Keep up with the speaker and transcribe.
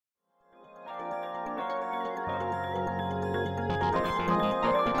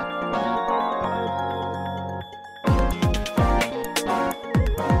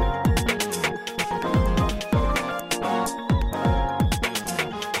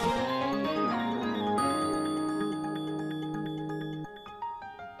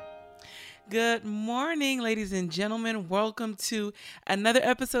Good morning, ladies and gentlemen. Welcome to another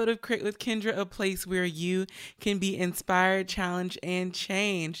episode of Create with Kendra, a place where you can be inspired, challenged, and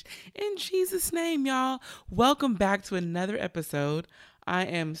changed. In Jesus' name, y'all, welcome back to another episode. I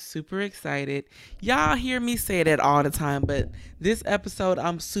am super excited. Y'all hear me say that all the time, but this episode,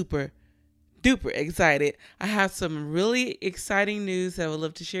 I'm super duper excited. I have some really exciting news that I would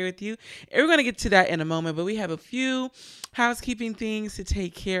love to share with you. And we're going to get to that in a moment, but we have a few housekeeping things to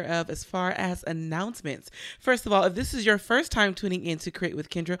take care of as far as announcements. First of all, if this is your first time tuning in to Create with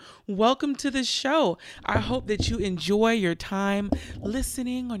Kendra, welcome to the show. I hope that you enjoy your time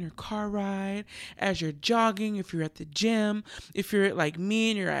listening on your car ride, as you're jogging, if you're at the gym, if you're like me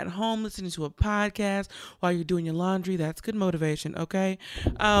and you're at home listening to a podcast while you're doing your laundry. That's good motivation, okay?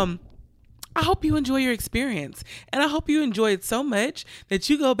 I hope you enjoy your experience, and I hope you enjoy it so much that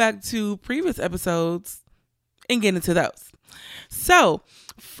you go back to previous episodes and get into those. So,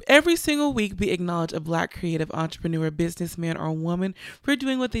 every single week, we acknowledge a Black creative entrepreneur, businessman, or woman for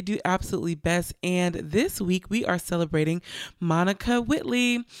doing what they do absolutely best. And this week, we are celebrating Monica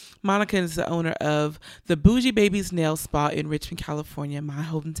Whitley. Monica is the owner of the Bougie Babies Nail Spa in Richmond, California, my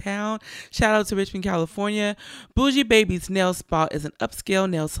hometown. Shout out to Richmond, California. Bougie Babies Nail Spa is an upscale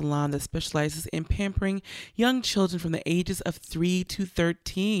nail salon that specializes in pampering young children from the ages of 3 to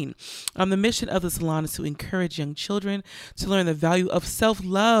 13. The mission of the salon is to encourage young children to learn the value of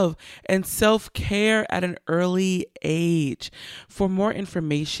self-love and self-care at an early age. For more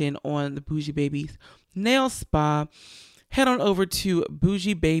information on the Bougie Babies Nail Spa, head on over to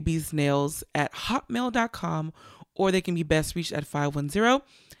bougiebabiesnails@hotmail.com, or they can be best reached at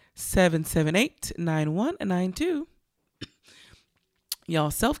 510-778-9192.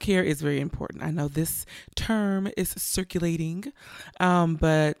 Y'all, self-care is very important. I know this term is circulating,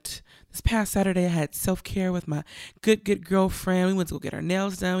 but this past Saturday I had self-care with my good girlfriend. We went to go get our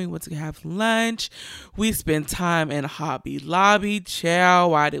nails done. We went to have lunch. We spent time in Hobby Lobby. Chow,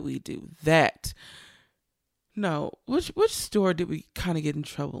 why did we do that? No, which store did we kind of get in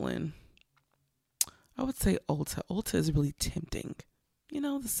trouble in? I would say Ulta. Ulta is really tempting. You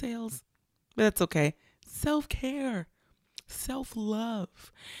know, the sales. But that's okay. Self-care.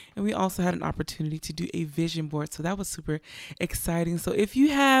 Self-love. And we also had an opportunity to do a vision board, so that was super exciting. So if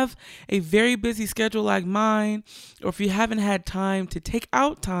you have a very busy schedule like mine, or if you haven't had time to take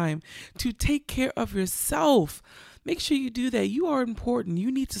out time to take care of yourself, make sure you do that. You are important. You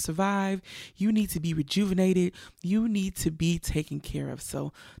need to survive. You need to be rejuvenated. You need to be taken care of.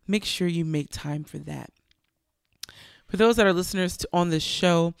 So make sure you make time for that. For those that are listeners on this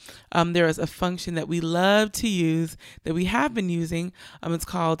show, there is a function that we love to use, that we have been using. It's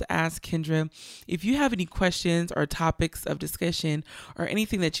called Ask Kendra. If you have any questions or topics of discussion or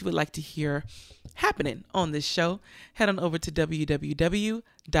anything that you would like to hear happening on this show, head on over to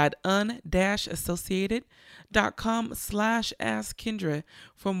www.un-associated.com/askkendra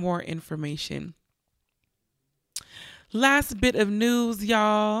for more information. Last bit of news,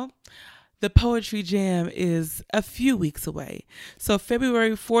 y'all. The Poetry Jam is a few weeks away. So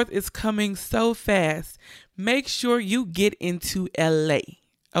February 4th is coming so fast. Make sure you get into LA.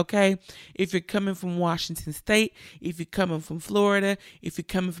 Okay? If you're coming from Washington State, if you're coming from Florida, if you're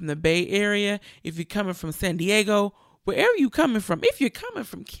coming from the Bay Area, if you're coming from San Diego, wherever you're coming from, if you're coming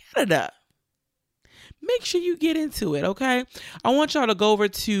from Canada, make sure you get into it, okay? I want y'all to go over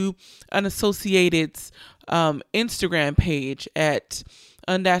to an Associated's Instagram page at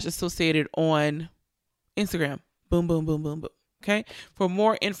un-associated on Instagram. Boom, boom, boom, boom, boom. Okay. For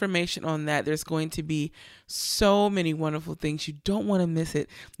more information on that, there's going to be so many wonderful things. You don't want to miss it.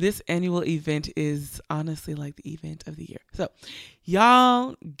 This annual event is honestly like the event of the year. So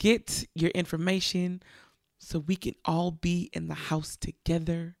y'all get your information so we can all be in the house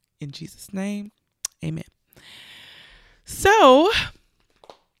together in Jesus' name. Amen. So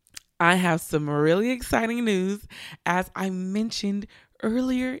I have some really exciting news, as I mentioned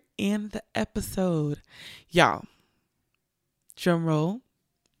earlier in the episode. Y'all, drum roll.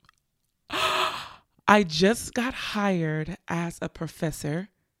 I just got hired as a professor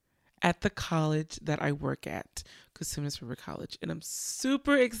at the college that I work at, Cosumnes River College. And I'm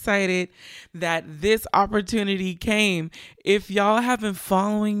super excited that this opportunity came. If y'all have been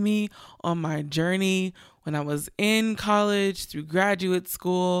following me on my journey when I was in college, through graduate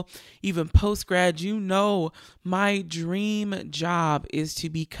school, even post-grad, you know my dream job is to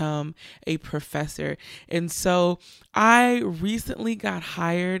become a professor. And so I recently got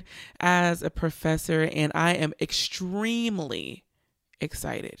hired as a professor, and I am extremely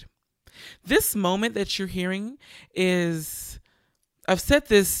excited. This moment that you're hearing is I've said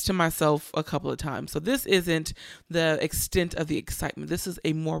this to myself a couple of times. So this isn't the extent of the excitement. This is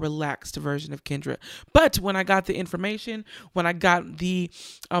a more relaxed version of Kendra. But when I got the information, when I got the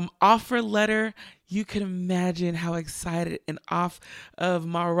offer letter, you can imagine how excited and off of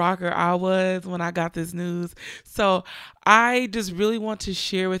my rocker I was when I got this news. So I just really want to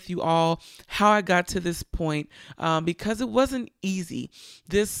share with you all how I got to this point, because it wasn't easy.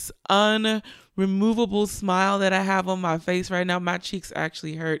 This unremovable smile that I have on my face right now, my cheeks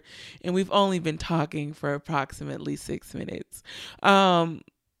actually hurt, and we've only been talking for approximately 6 minutes. My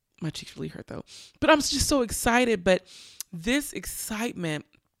cheeks really hurt though, but I'm just so excited. But this excitement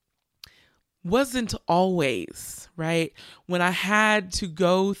wasn't always, right? When I had to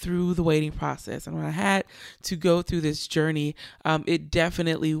go through the waiting process and when I had to go through this journey, it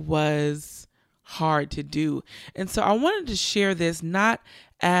definitely was hard to do. And so I wanted to share this not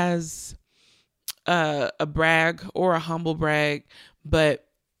as a brag or a humble brag, but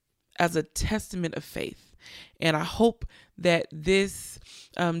as a testament of faith. And I hope that this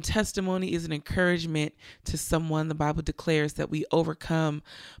testimony is an encouragement to someone. The Bible declares that we overcome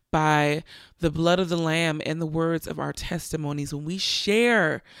by the blood of the Lamb and the words of our testimonies. When we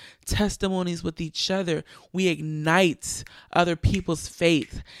share testimonies with each other, we ignite other people's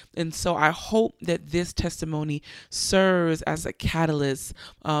faith. And so I hope that this testimony serves as a catalyst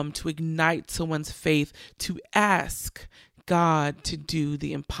to ignite someone's faith, to ask God to do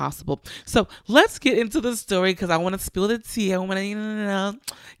the impossible. So let's get into the story, because I want to spill the tea. I want to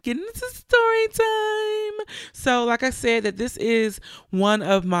get into story time. So like I said, that this is one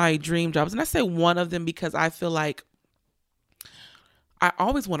of my dream jobs. And I say one of them because I feel like I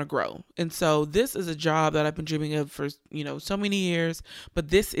always want to grow. And so this is a job that I've been dreaming of for, so many years, but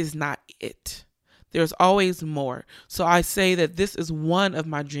this is not it. There's always more. So I say that this is one of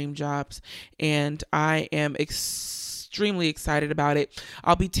my dream jobs, and I am extremely excited about it.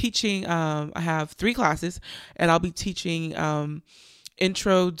 I'll be teaching, I have 3 classes, and I'll be teaching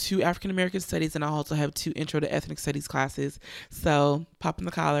Intro to African American Studies, and I'll also have 2 Intro to Ethnic Studies classes. So pop in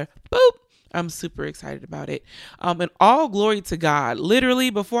the collar, boop. I'm super excited about it. And all glory to God.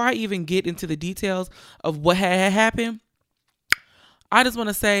 Literally, before I even get into the details of what had happened, I just want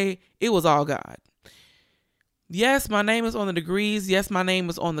to say it was all God. Yes, my name is on the degrees. Yes, my name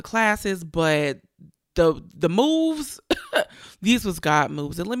is on the classes, but the moves, these was God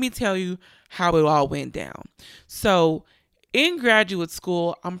moves. And let me tell you how it all went down. So in graduate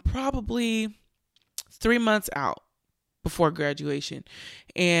school, I'm probably 3 months out before graduation,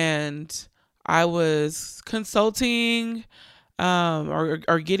 and I was consulting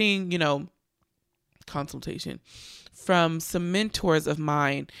or getting, consultation from some mentors of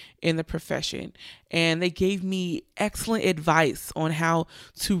mine in the profession. And they gave me excellent advice on how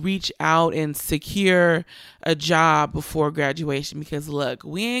to reach out and secure a job before graduation. Because look,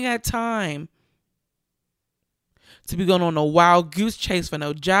 we ain't got time to be going on a wild goose chase for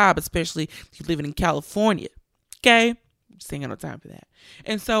no job, especially if you're living in California. Okay? Just ain't got no time for that.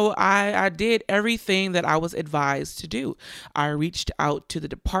 And so I did everything that I was advised to do. I reached out to the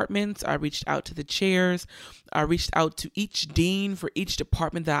departments. I reached out to the chairs. I reached out to each dean for each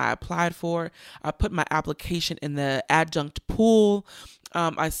department that I applied for. I put my application in the adjunct pool.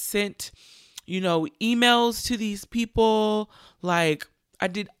 I sent, emails to these people. Like, I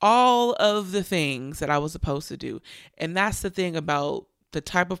did all of the things that I was supposed to do. And that's the thing about the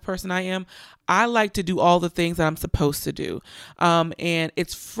type of person I am. I like to do all the things that I'm supposed to do. And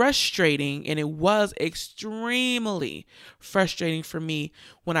it's frustrating, and it was extremely frustrating for me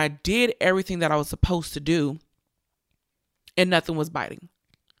when I did everything that I was supposed to do and nothing was biting.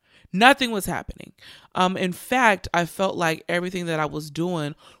 Nothing was happening. In fact, I felt like everything that I was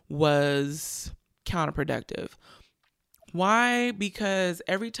doing was counterproductive. Why? Because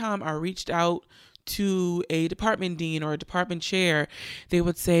every time I reached out to a department dean or a department chair, they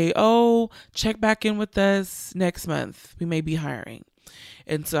would say, "Oh, check back in with us next month. We may be hiring."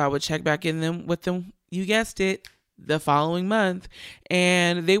 And so I would check back in with them, you guessed it, the following month.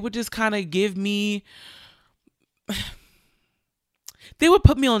 And they would just kind of give me, they would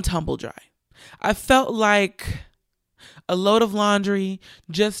put me on tumble dry. I felt like a load of laundry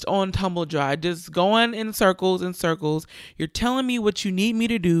just on tumble dry, just going in circles and circles. You're telling me what you need me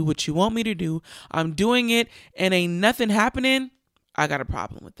to do, what you want me to do. I'm doing it, and ain't nothing happening. I got a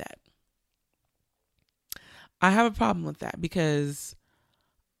problem with that. I have a problem with that because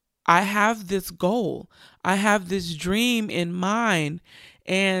I have this goal. I have this dream in mind,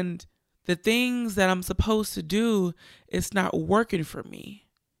 and the things that I'm supposed to do, it's not working for me.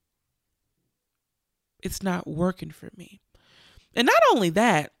 It's not working for me. And not only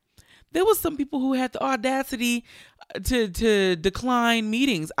that, there was some people who had the audacity to decline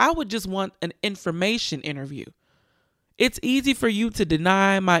meetings. I would just want an information interview. It's easy for you to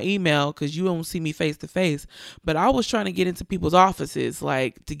deny my email because you don't see me face to face. But I was trying to get into people's offices,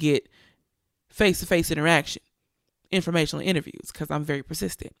 like to get face-to-face interaction, informational interviews, because I'm very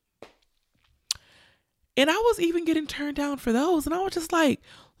persistent. And I was even getting turned down for those. And I was just like,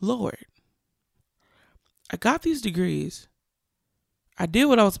 Lord, I got these degrees. I did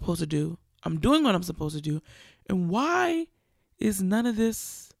what I was supposed to do. I'm doing what I'm supposed to do. And why is none of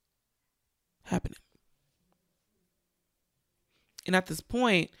this happening? And at this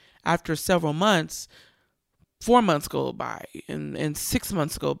point, after several months, 4 months go by and 6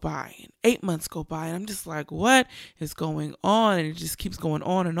 months go by and 8 months go by. And I'm just like, what is going on? And it just keeps going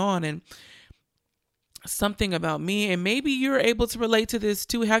on. And something about me, and maybe you're able to relate to this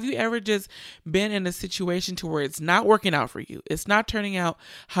too. Have you ever just been in a situation to where it's not working out for you? It's not turning out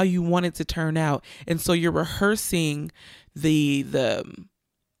how you want it to turn out. And so you're rehearsing the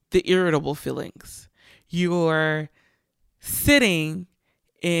irritable feelings. You're sitting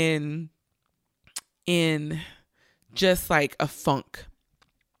in just like a funk.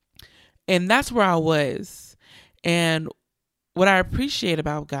 And that's where I was. And what I appreciate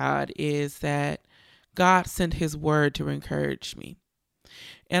about God is that God sent his word to encourage me.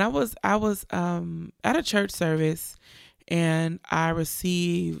 And I was at a church service, and I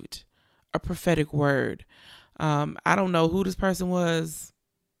received a prophetic word. I don't know who this person was.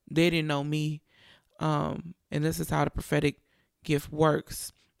 They didn't know me. And this is how the prophetic gift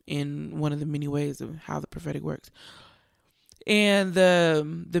works, in one of the many ways of how the prophetic works. And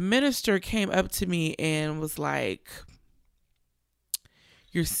the minister came up to me and was like,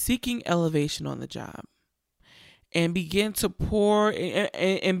 you're seeking elevation on the job, and begin to pour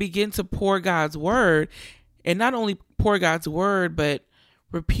God's word, and not only pour God's word, but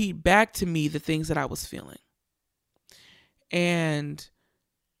repeat back to me the things that I was feeling. And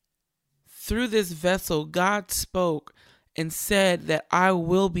through this vessel, God spoke and said that I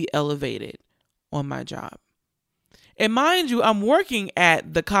will be elevated on my job. And mind you, I'm working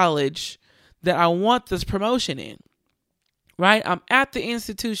at the college that I want this promotion in. Right? I'm at the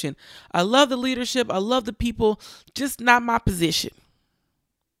institution. I love the leadership. I love the people, just not my position.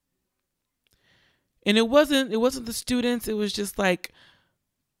 And it wasn't the students. It was just like,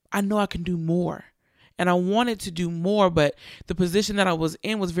 I know I can do more. And I wanted to do more, but the position that I was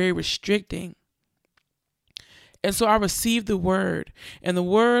in was very restricting. And so I received the word, and the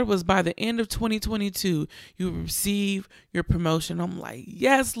word was, by the end of 2022, you receive your promotion. I'm like,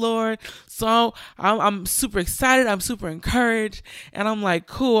 yes, Lord. So I'm super excited. I'm super encouraged. And I'm like,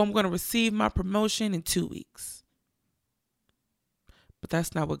 cool, I'm going to receive my promotion in 2 weeks. But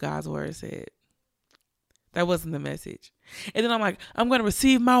that's not what God's word said. That wasn't the message. And then I'm like, I'm going to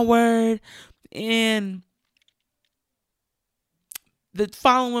receive my word in the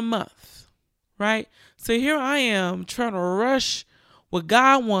following month. Right? So here I am trying to rush what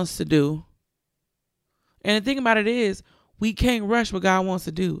God wants to do. And the thing about it is, we can't rush what God wants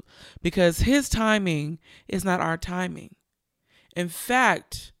to do, because his timing is not our timing. In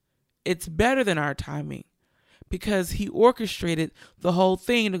fact, it's better than our timing, because he orchestrated the whole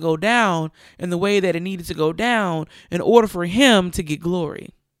thing to go down in the way that it needed to go down in order for him to get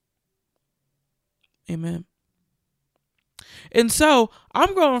glory. Amen. And so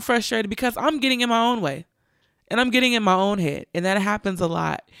I'm growing frustrated because I'm getting in my own way, and I'm getting in my own head. And that happens a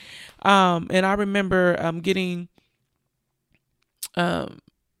lot. And I remember getting a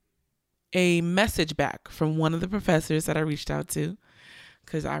message back from one of the professors that I reached out to,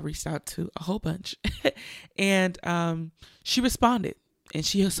 because I reached out to a whole bunch. And she responded. And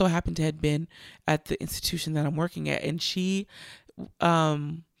she so happened to have been at the institution that I'm working at. And she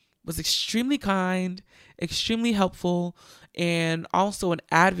was extremely kind, extremely helpful, and also an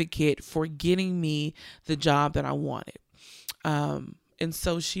advocate for getting me the job that I wanted. And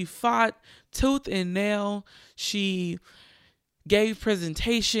so she fought tooth and nail. She gave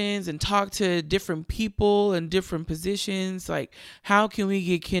presentations and talked to different people in different positions. Like, how can we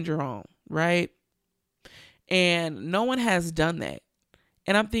get Kendra on, right? And no one has done that.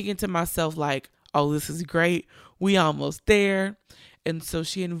 And I'm thinking to myself, like, oh, this is great. We almost there. And so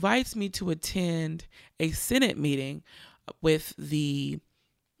she invites me to attend a Senate meeting with the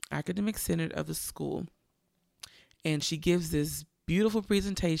academic senate of the school. And she gives this beautiful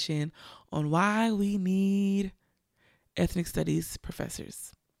presentation on why we need ethnic studies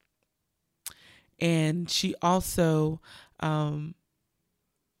professors. And she also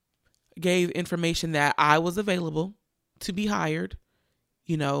gave information that I was available to be hired,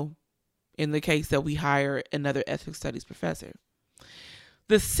 you know, in the case that we hire another ethnic studies professor.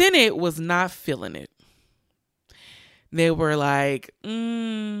 The Senate was not feeling it. They were like,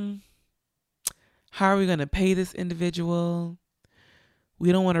 how are we going to pay this individual?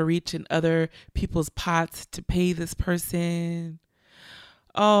 We don't want to reach in other people's pots to pay this person.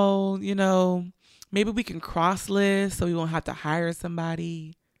 Oh, maybe we can cross list so we won't have to hire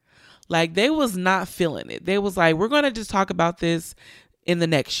somebody. Like, they was not feeling it. They was like, we're going to just talk about this in the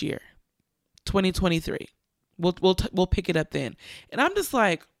next year, 2023. We'll pick it up then. And I'm just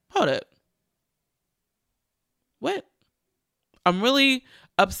like, hold up. What? I'm really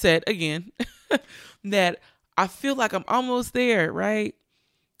upset again that I feel like I'm almost there, right?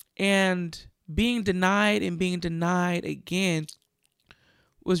 And being denied again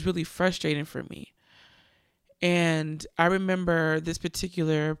was really frustrating for me. And I remember this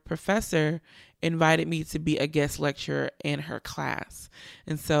particular professor invited me to be a guest lecturer in her class.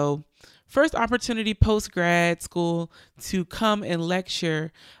 And so first opportunity post-grad school to come and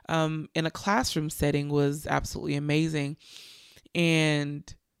lecture in a classroom setting was absolutely amazing.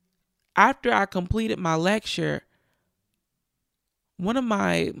 And after I completed my lecture, one of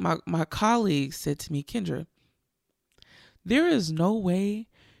my colleagues said to me, Kendra, there is no way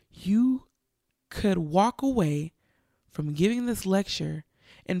you could walk away from giving this lecture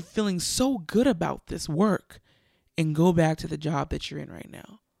and feeling so good about this work and go back to the job that you're in right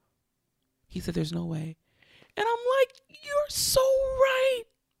now. He said, there's no way. And I'm like, you're so right.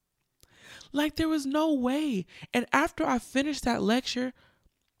 Like, there was no way. And after I finished that lecture,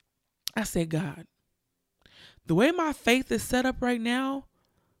 I said, God, the way my faith is set up right now,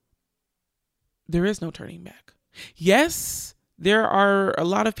 there is no turning back. Yes, there are a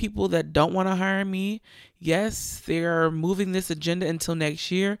lot of people that don't want to hire me. Yes, they're moving this agenda until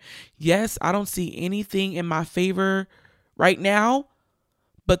next year. Yes, I don't see anything in my favor right now.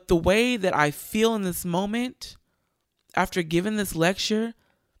 But the way that I feel in this moment, after giving this lecture,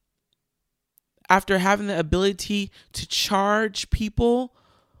 after having the ability to charge people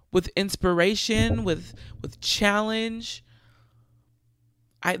with inspiration, with challenge,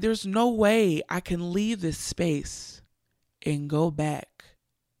 there's no way I can leave this space and go back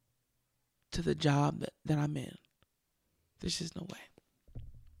to the job that I'm in. There's just no way.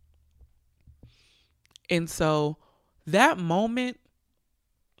 And so that moment,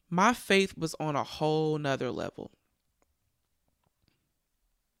 my faith was on a whole nother level.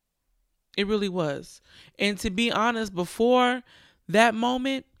 It really was. And to be honest, before that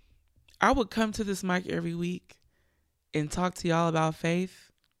moment, I would come to this mic every week and talk to y'all about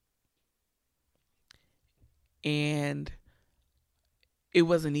faith. And it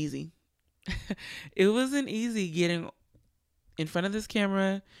wasn't easy. It wasn't easy getting in front of this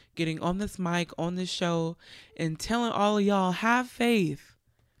camera, getting on this mic, on this show, and telling all of y'all, have faith.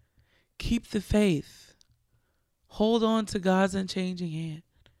 Keep the faith. Hold on to God's unchanging hand.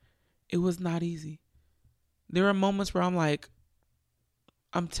 It was not easy. There are moments where I'm like,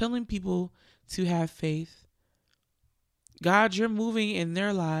 I'm telling people to have faith. God, you're moving in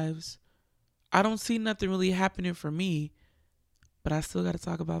their lives. I don't see nothing really happening for me, but I still got to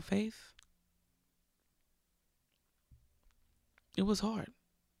talk about faith. It was hard.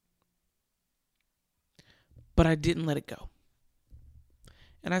 But I didn't let it go.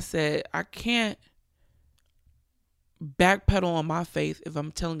 And I said, I can't backpedal on my faith if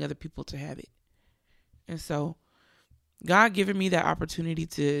I'm telling other people to have it. And so God giving me that opportunity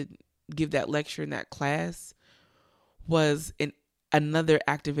to give that lecture in that class was another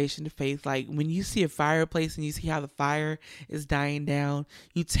activation of faith. Like, when you see a fireplace and you see how the fire is dying down,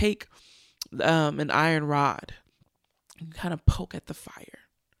 you take an iron rod and kind of poke at the fire.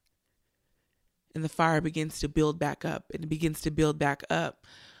 And the fire begins to build back up, and it begins to build back up,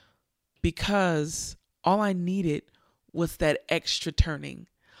 because all I needed was that extra turning.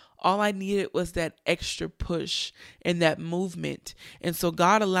 All I needed was that extra push and that movement. And so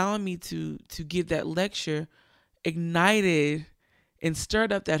God allowing me to give that lecture ignited and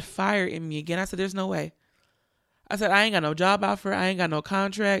stirred up that fire in me again. I said, there's no way. I said, I ain't got no job offer. I ain't got no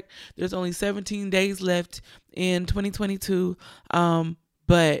contract. There's only 17 days left in 2022.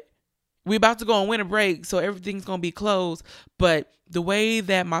 But we're about to go on winter break, so everything's going to be closed. But the way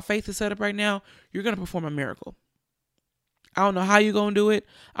that my faith is set up right now, you're going to perform a miracle. I don't know how you're going to do it.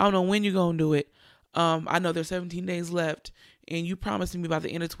 I don't know when you're going to do it. I know there's 17 days left, and you promised me by the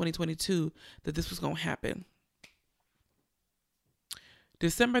end of 2022 that this was going to happen.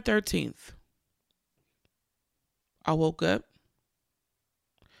 December 13th, I woke up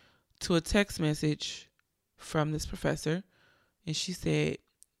to a text message from this professor, and she said,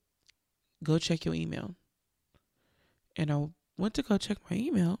 go check your email. And I went to go check my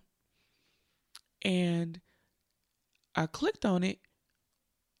email, and I clicked on it,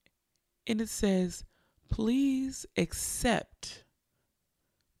 and it says, please accept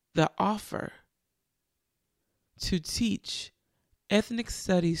the offer to teach Ethnic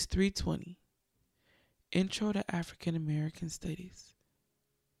Studies 320, Intro to African American Studies.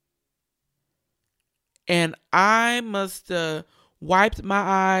 And I must have wiped my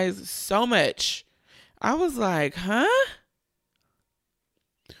eyes so much. I was like, huh?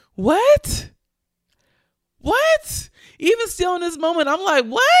 What? What? Even still in this moment, I'm like,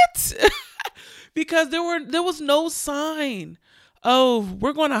 what? Because there was no sign of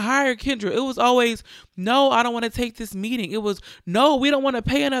we're going to hire Kendra. It was always, no, I don't want to take this meeting. It was, no, we don't want to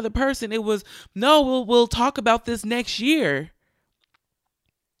pay another person. It was, no, we'll talk about this next year.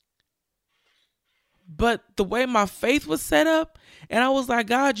 But the way my faith was set up, and I was like,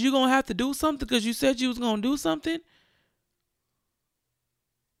 God, you're going to have to do something because you said you was going to do something.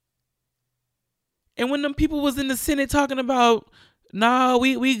 And when them people was in the Senate talking about, nah,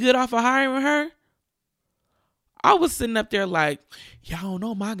 we good off of hiring her, I was sitting up there like, y'all don't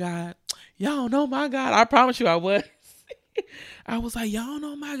know my God. Y'all don't know my God. I promise you I was. I was like, y'all don't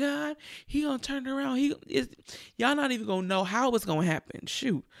know my God. He gonna turn it around. Y'all not even gonna know how it's gonna happen.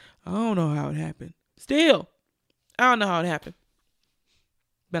 Shoot, I don't know how it happened. Still, I don't know how it happened.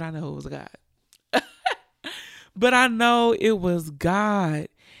 But I know it was God. But I know it was God.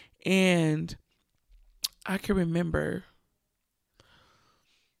 And I can remember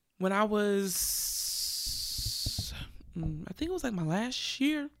when I was, I think it was like my last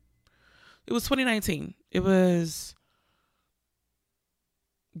year. It was 2019. It was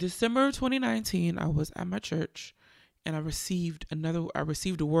December 2019. I was at my church and I received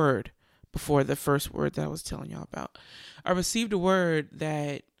a word before the first word that I was telling y'all about. I received a word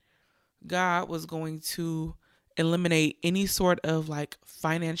that God was going to eliminate any sort of like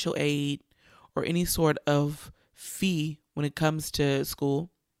financial aid or any sort of fee when it comes to school.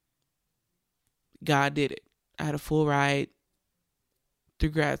 God did it. I had a full ride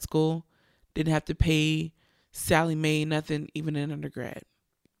through grad school. Didn't have to pay Sally Mae nothing, even in undergrad.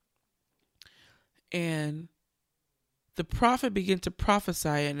 And the prophet began to prophesy,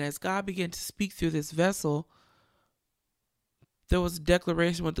 and as God began to speak through this vessel, there was a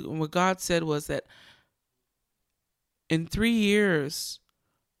declaration. What God said was that in 3 years,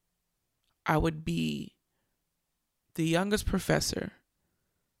 I would be the youngest professor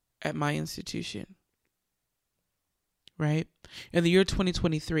at my institution, right? In the year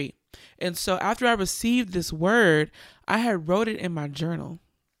 2023. And so after I received this word, I had wrote it in my journal.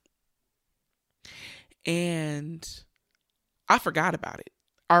 And I forgot about it.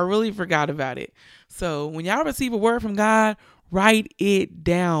 I really forgot about it. So when y'all receive a word from God, write it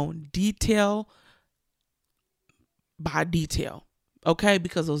down, detail by detail, okay?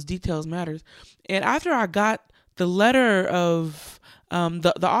 Because those details matters. And after I got the letter of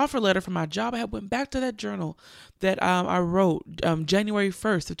the offer letter from my job, I had went back to that journal that I wrote January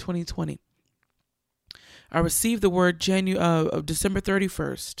 1st of 2020. I received the word December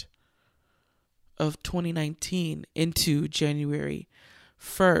 31st of 2019 into January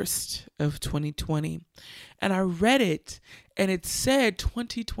 1st of 2020. And I read it, and it said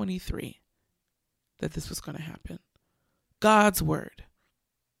 2023 that this was going to happen. God's word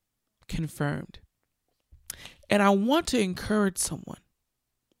confirmed. And I want to encourage someone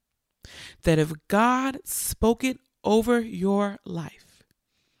that if God spoke it over your life,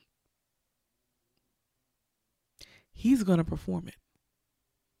 He's going to perform it.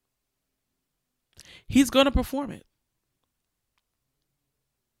 He's going to perform it.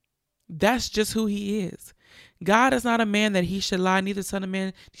 That's just who He is. God is not a man that He should lie, neither son of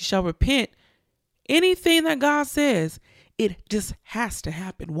man He shall repent. Anything that God says, it just has to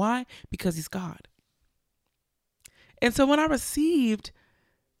happen. Why? Because He's God. And so when I received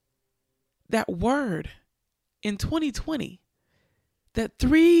that word in 2020, that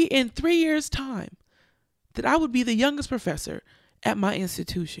in 3 years' time, that I would be the youngest professor at my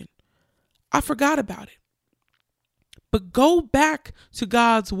institution, I forgot about it. But go back to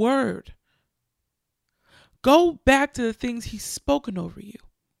God's word. Go back to the things He's spoken over you.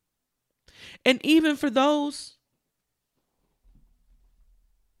 And even for those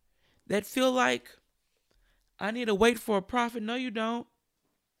that feel like, I need to wait for a prophet. No, you don't.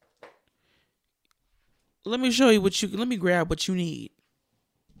 Let me show you let me grab what you need.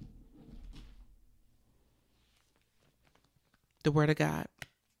 The word of God.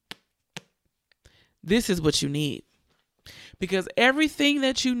 This is what you need. Because everything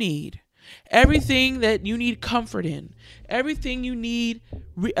that you need comfort in, everything you need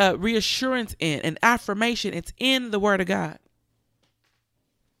reassurance in, and affirmation, it's in the word of God.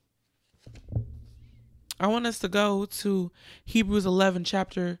 I want us to go to Hebrews 11,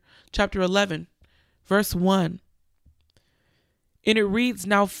 chapter 11, verse 1. And it reads,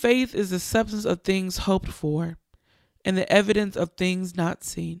 now faith is the substance of things hoped for and the evidence of things not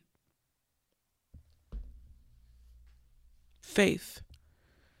seen. Faith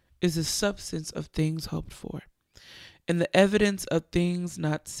is the substance of things hoped for and the evidence of things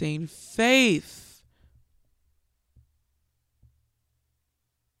not seen. Faith.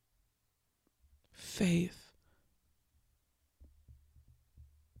 Faith.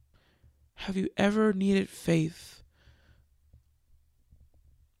 Have you ever needed faith?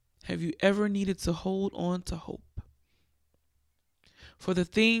 Have you ever needed to hold on to hope? For the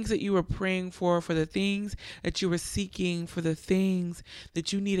things that you were praying for the things that you were seeking, for the things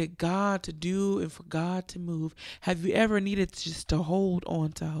that you needed God to do and for God to move. Have you ever needed just to hold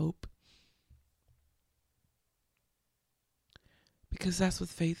on to hope? Because that's what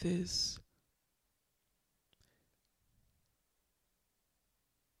faith is.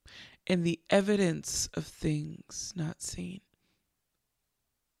 And the evidence of things not seen.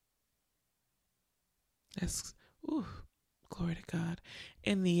 That's, glory to God.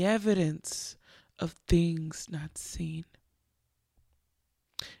 And the evidence of things not seen.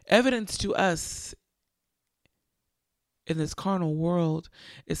 Evidence to us in this carnal world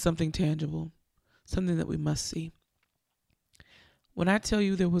is something tangible, something that we must see. When I tell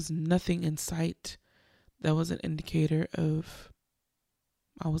you there was nothing in sight that was an indicator of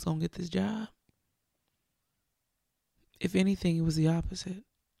I was going to get this job. If anything, it was the opposite.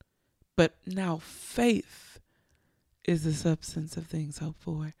 But now faith is the substance of things hoped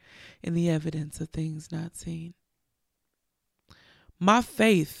for and the evidence of things not seen. My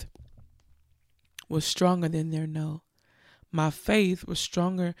faith was stronger than their no. My faith was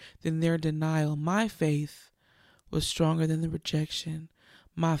stronger than their denial. My faith was stronger than the rejection.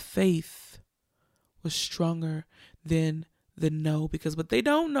 My faith was stronger than the no, because what they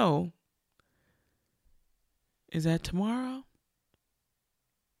don't know is that tomorrow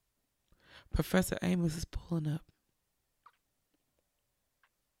Professor Amos is pulling up.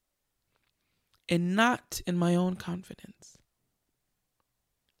 And not in my own confidence,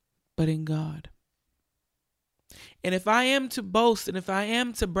 but in God. And if I am to boast and if I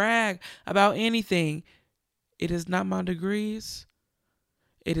am to brag about anything, it is not my degrees.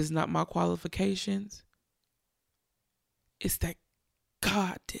 It is not my qualifications. It's that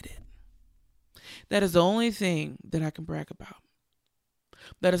God did it. That is the only thing that I can brag about.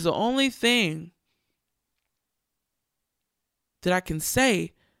 That is the only thing that I can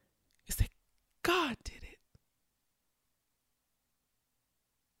say is that God did it.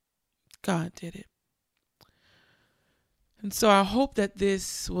 God did it. And so I hope that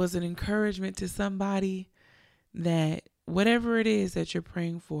this was an encouragement to somebody, that whatever it is that you're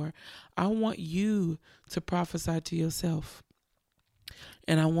praying for, I want you to prophesy to yourself.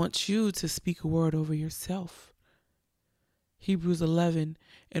 And I want you to speak a word over yourself. Hebrews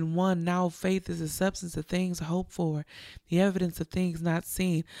 11:1. Now faith is the substance of things hoped for, the evidence of things not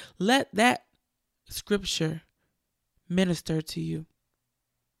seen. Let that scripture minister to you.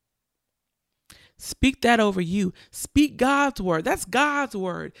 Speak that over you. Speak God's word. That's God's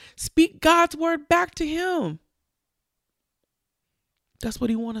word. Speak God's word back to him. That's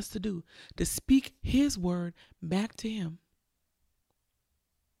what he wants us to do, to speak his word back to him.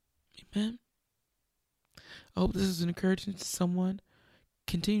 Amen. I hope this is an encouragement to someone.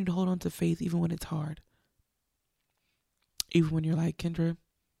 Continue to hold on to faith even when it's hard. Even when you're like, Kendra,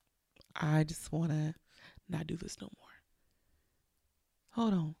 I just want to not do this no more.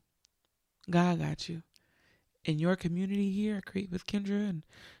 Hold on. God got you. In your community here at Create with Kendra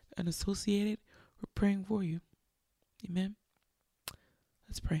and Associated, we're praying for you. Amen.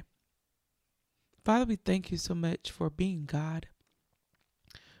 Let's pray. Father, we thank you so much for being God.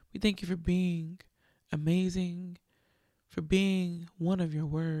 We thank you for being amazing, for being one of your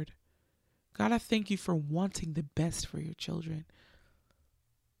word. God, I thank you for wanting the best for your children.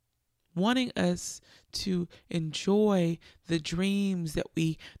 Wanting us to enjoy the dreams that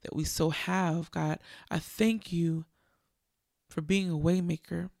we so have. God, I thank you for being a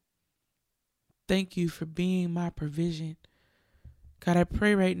waymaker. Thank you for being my provision. God, I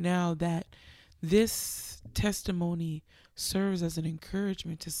pray right now that this testimony serves as an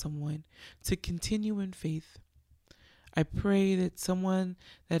encouragement to someone to continue in faith. I pray that someone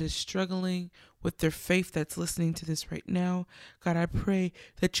that is struggling with their faith that's listening to this right now, God, I pray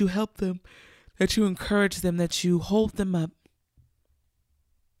that you help them, that you encourage them, that you hold them up.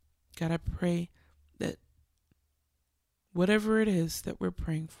 God, I pray that whatever it is that we're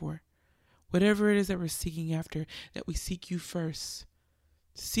praying for, whatever it is that we're seeking after, that we seek you first.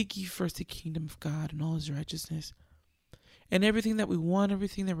 Seek ye first the kingdom of God and all his righteousness. And everything that we want,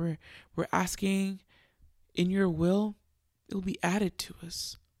 everything that we're asking, in your will, it will be added to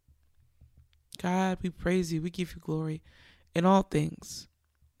us. God, we praise you. We give you glory in all things.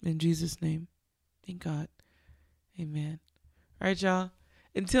 In Jesus' name. Thank God. Amen. All right, y'all.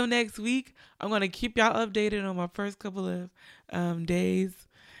 Until next week, I'm going to keep y'all updated on my first couple of days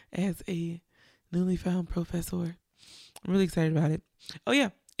as a newly found professor. I'm really excited about it. Oh, yeah.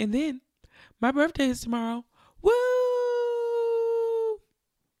 And then my birthday is tomorrow. Woo!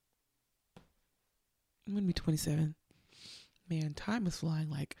 I'm going to be 27. Man, time is flying.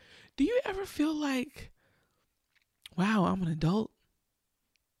 Like, do you ever feel like, wow, I'm an adult?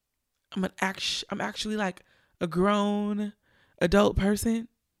 I'm actually like a grown adult person?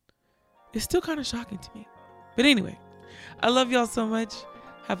 It's still kind of shocking to me. But anyway, I love y'all so much.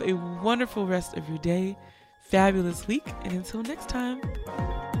 Have a wonderful rest of your day. Fabulous week. And until next time.